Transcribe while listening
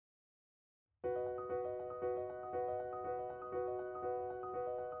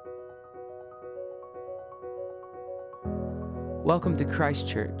Welcome to Christ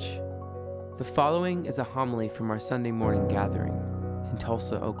Church. The following is a homily from our Sunday morning gathering in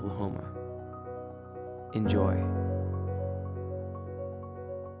Tulsa, Oklahoma. Enjoy.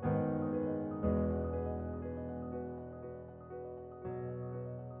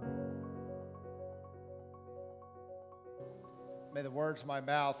 May the words of my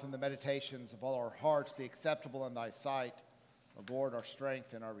mouth and the meditations of all our hearts be acceptable in thy sight, O Lord, our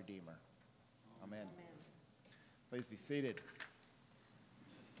strength and our Redeemer. Amen. Please be seated.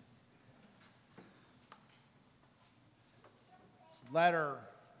 This letter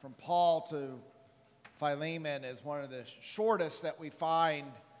from Paul to Philemon is one of the shortest that we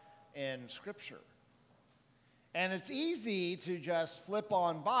find in Scripture. And it's easy to just flip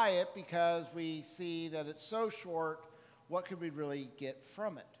on by it because we see that it's so short. What could we really get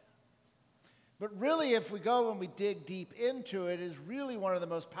from it? But really, if we go and we dig deep into it, it is really one of the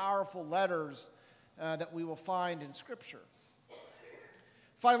most powerful letters that we will find in Scripture.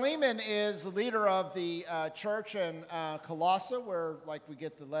 Philemon is the leader of the church in Colossae, where we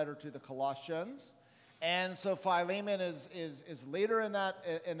get the letter to the Colossians. And so Philemon is leader in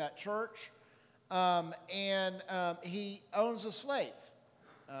that church. And he owns a slave.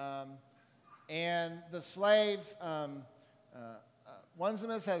 And the slave,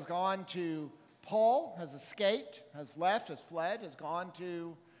 Onesimus, has gone to Paul, has escaped, has left, has fled, has gone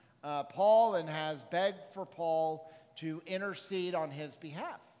to Paul and has begged for Paul to intercede on his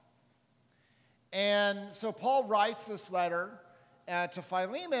behalf. And so Paul writes this letter to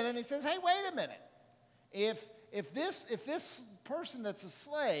Philemon, and he says, hey, wait a minute. If this person that's a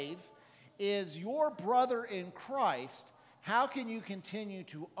slave is your brother in Christ, how can you continue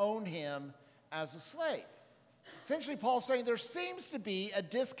to own him as a slave? Essentially, Paul's saying there seems to be a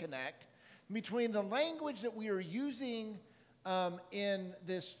disconnect between the language that we are using in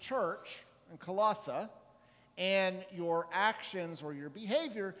this church in Colossae and your actions or your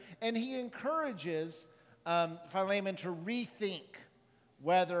behavior, and he encourages Philemon to rethink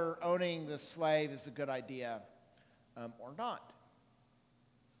whether owning the slave is a good idea or not.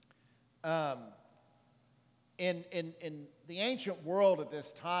 In the ancient world at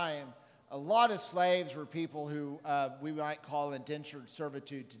this time, a lot of slaves were people who we might call indentured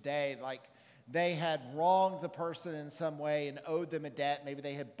servitude today. Like they had wronged the person in some way and owed them a debt. Maybe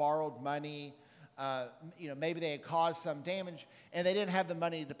they had borrowed money. Maybe they had caused some damage, and they didn't have the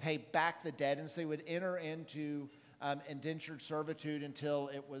money to pay back the debt, and so they would enter into indentured servitude until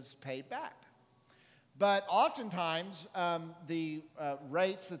it was paid back. But oftentimes, the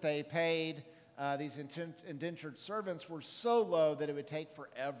rates that they paid these indentured servants were so low that it would take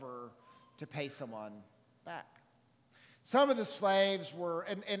forever to pay someone back. Some of the slaves were,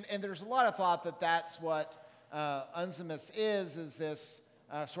 and there's a lot of thought that that's what Onesimus is this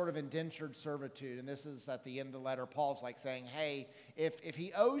sort of indentured servitude. And this is at the end of the letter, Paul's like saying, hey, if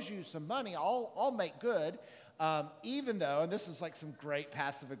he owes you some money, I'll make good. Even though, and this is like some great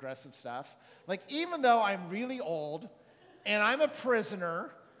passive-aggressive stuff, like even though I'm really old and I'm a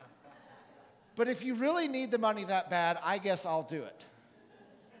prisoner, but if you really need the money that bad, I guess I'll do it.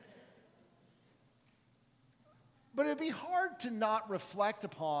 But it'd be hard to not reflect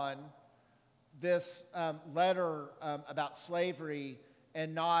upon this letter about slavery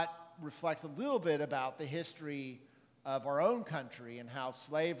and not reflect a little bit about the history of our own country and how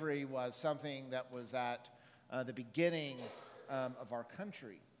slavery was something that was at the beginning of our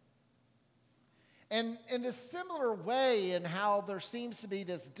country. And in a similar way, in how there seems to be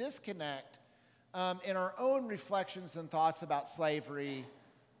this disconnect in our own reflections and thoughts about slavery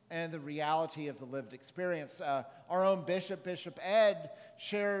and the reality of the lived experience. Our own Bishop Ed,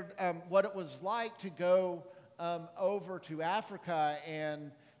 shared what it was like to go over to Africa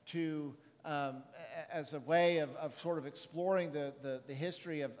and to, as a way of sort of exploring the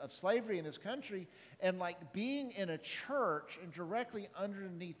history of slavery in this country, and like being in a church, and directly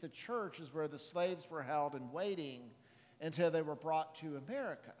underneath the church is where the slaves were held and waiting until they were brought to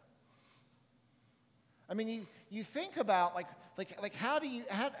America. I mean, you think about like how do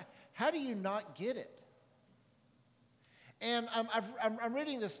you not get it? And I'm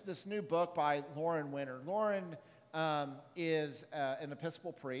reading this new book by Lauren Winter. Lauren is an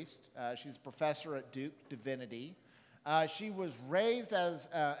Episcopal priest. She's a professor at Duke Divinity. She was raised as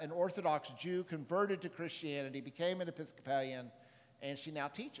an Orthodox Jew, converted to Christianity, became an Episcopalian, and she now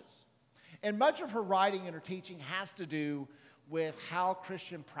teaches. And much of her writing and her teaching has to do with how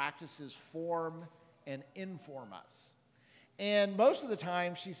Christian practices form and inform us. And most of the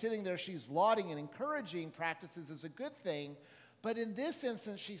time, she's sitting there, she's lauding and encouraging practices as a good thing. But in this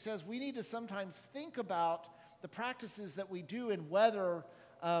instance, she says we need to sometimes think about the practices that we do and whether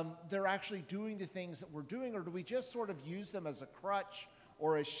they're actually doing the things that we're doing, or do we just sort of use them as a crutch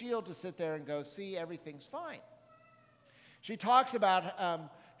or a shield to sit there and go, see, everything's fine? She talks about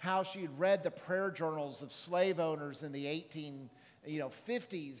how she had read the prayer journals of slave owners in the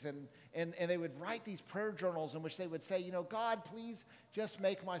 1850s, and they would write these prayer journals in which they would say, God, please just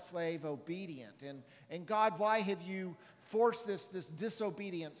make my slave obedient. And God, why have you forced this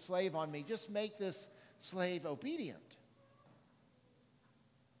disobedient slave on me? Just make this slave obedient.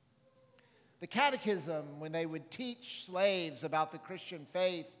 The catechism, when they would teach slaves about the Christian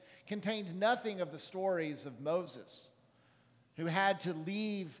faith, contained nothing of the stories of Moses, who had to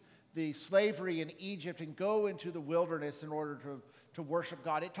leave the slavery in Egypt and go into the wilderness in order to worship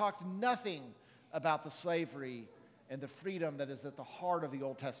God. It talked nothing about the slavery and the freedom that is at the heart of the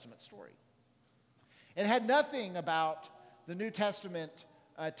Old Testament story. It had nothing about the New Testament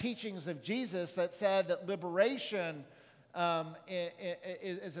teachings of Jesus that said that liberation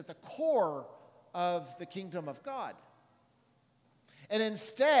is at the core of the kingdom of God. And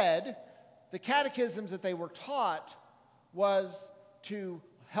instead, the catechisms that they were taught was to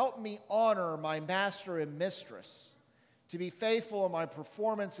help me honor my master and mistress, to be faithful in my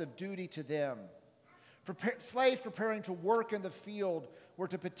performance of duty to them. Slaves preparing to work in the field were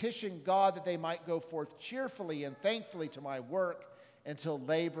to petition God that they might go forth cheerfully and thankfully to my work until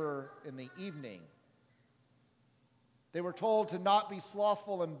labor in the evening. They were told to not be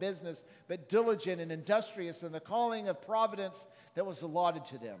slothful in business, but diligent and industrious in the calling of providence that was allotted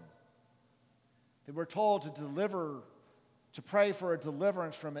to them. They were told to pray for a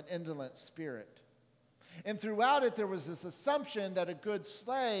deliverance from an indolent spirit. And throughout it, there was this assumption that a good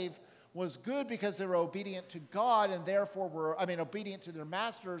slave was good because they were obedient to God and therefore obedient to their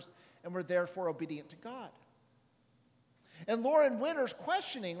masters and were therefore obedient to God. And Lauren Winter's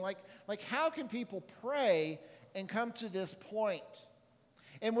questioning, like how can people pray and come to this point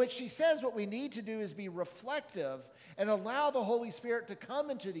in which she says what we need to do is be reflective and allow the Holy Spirit to come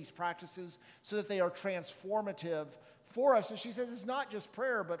into these practices so that they are transformative for us. And she says it's not just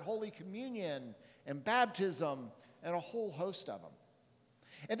prayer, but Holy Communion and baptism and a whole host of them.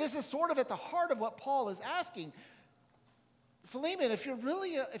 And this is sort of at the heart of what Paul is asking. Philemon, if you're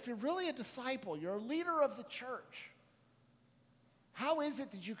really a disciple, you're a leader of the church, how is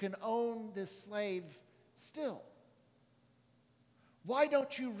it that you can own this slave still? Why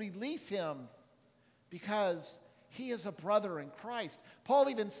don't you release him? Because he is a brother in Christ. Paul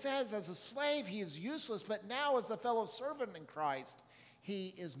even says as a slave he is useless, but now as a fellow servant in Christ,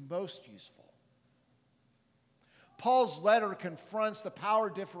 he is most useful. Paul's letter confronts the power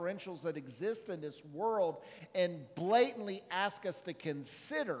differentials that exist in this world and blatantly asks us to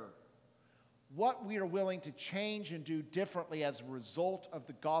consider what we are willing to change and do differently as a result of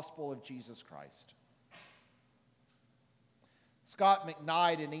the gospel of Jesus Christ. Scott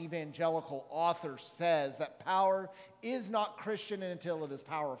McKnight, an evangelical author, says that power is not Christian until it is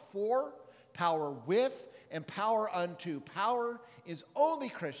power for, power with, and power unto. Power is only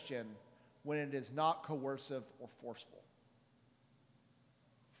Christian when it is not coercive or forceful.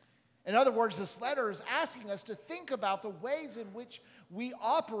 In other words, this letter is asking us to think about the ways in which we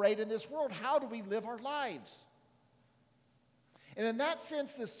operate in this world. How do we live our lives? And in that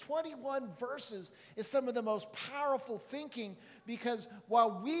sense, this 21 verses is some of the most powerful thinking, because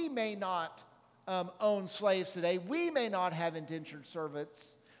while we may not own slaves today, we may not have indentured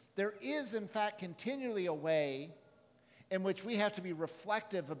servants, there is in fact continually a way in which we have to be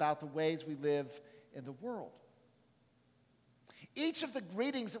reflective about the ways we live in the world. Each of the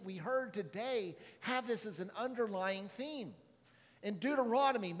greetings that we heard today have this as an underlying theme. In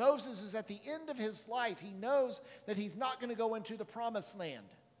Deuteronomy, Moses is at the end of his life. He knows that he's not going to go into the promised land.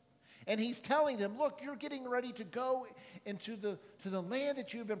 And he's telling them, look, you're getting ready to go into the land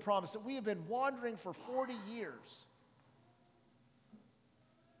that you've been promised, that we have been wandering for 40 years.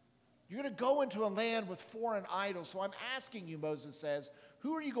 You're going to go into a land with foreign idols. So I'm asking you, Moses says,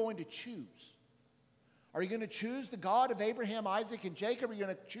 who are you going to choose? Are you going to choose the God of Abraham, Isaac, and Jacob? Are you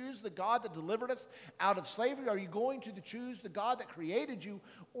going to choose the God that delivered us out of slavery? Are you going to choose the God that created you?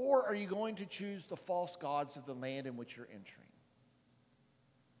 Or are you going to choose the false gods of the land in which you're entering?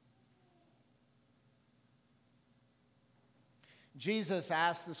 Jesus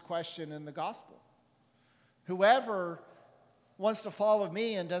asked this question in the gospel. Whoever wants to follow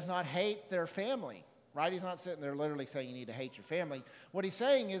me and does not hate their family, right? He's not sitting there literally saying you need to hate your family. What he's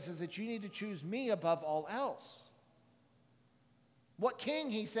saying is that you need to choose me above all else. What king,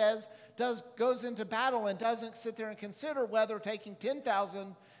 he says, goes into battle and doesn't sit there and consider whether taking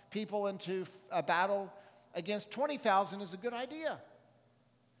 10,000 people into a battle against 20,000 is a good idea?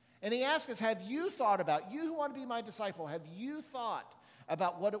 And he asks us, have you thought about, you who want to be my disciple, have you thought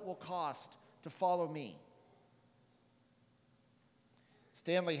about what it will cost to follow me.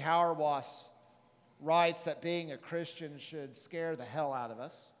 Stanley Hauerwas writes that being a Christian should scare the hell out of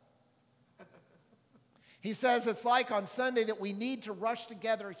us. He says it's like on Sunday that we need to rush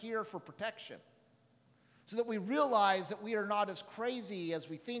together here for protection so that we realize that we are not as crazy as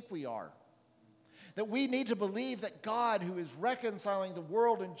we think we are. That we need to believe that God, who is reconciling the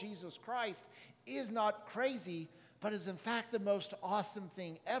world in Jesus Christ, is not crazy, but is in fact the most awesome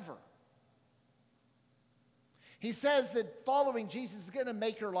thing ever. He says that following Jesus is going to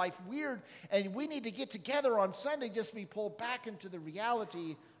make your life weird, and we need to get together on Sunday just to be pulled back into the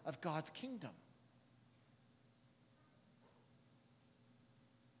reality of God's kingdom.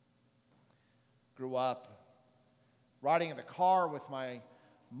 Grew up riding in the car with my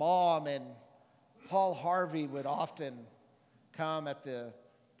mom, and Paul Harvey would often come to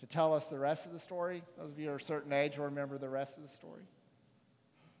tell us the rest of the story. Those of you who are a certain age will remember the rest of the story.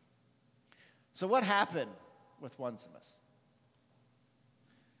 So what happened with Onesimus?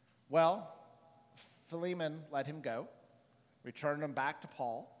 Well, Philemon let him go, returned him back to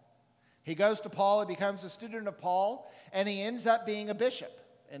Paul. He goes to Paul, he becomes a student of Paul, and he ends up being a bishop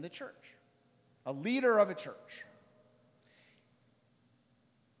in the church, a leader of a church.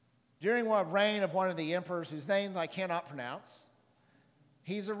 During the reign of one of the emperors, whose name I cannot pronounce,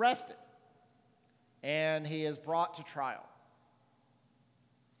 he's arrested, and he is brought to trial.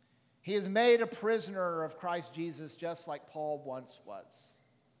 He is made a prisoner of Christ Jesus just like Paul once was.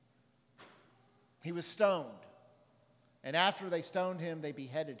 He was stoned, and after they stoned him, they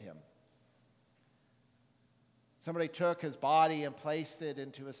beheaded him. Somebody took his body and placed it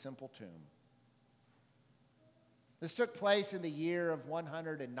into a simple tomb. This took place in the year of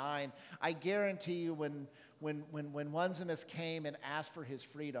 109. I guarantee you when Onesimus came and asked for his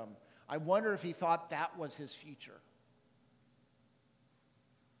freedom, I wonder if he thought that was his future.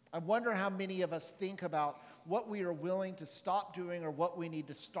 I wonder how many of us think about what we are willing to stop doing or what we need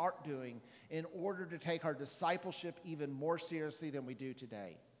to start doing in order to take our discipleship even more seriously than we do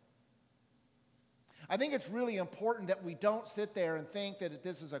today. I think it's really important that we don't sit there and think that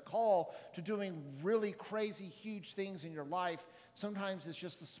this is a call to doing really crazy, huge things in your life. Sometimes it's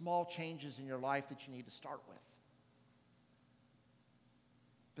just the small changes in your life that you need to start with.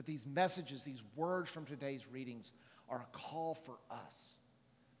 But these messages, these words from today's readings are a call for us.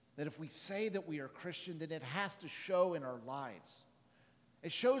 That if we say that we are Christian, then it has to show in our lives.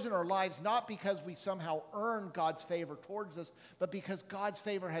 It shows in our lives not because we somehow earn God's favor towards us, but because God's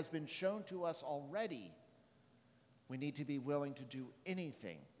favor has been shown to us already. We need to be willing to do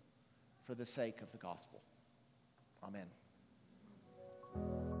anything for the sake of the gospel. Amen.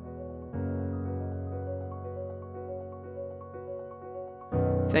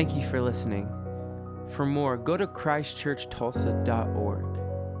 Thank you for listening. For more, go to christchurchtulsa.org,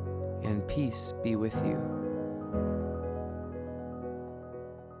 and peace be with you.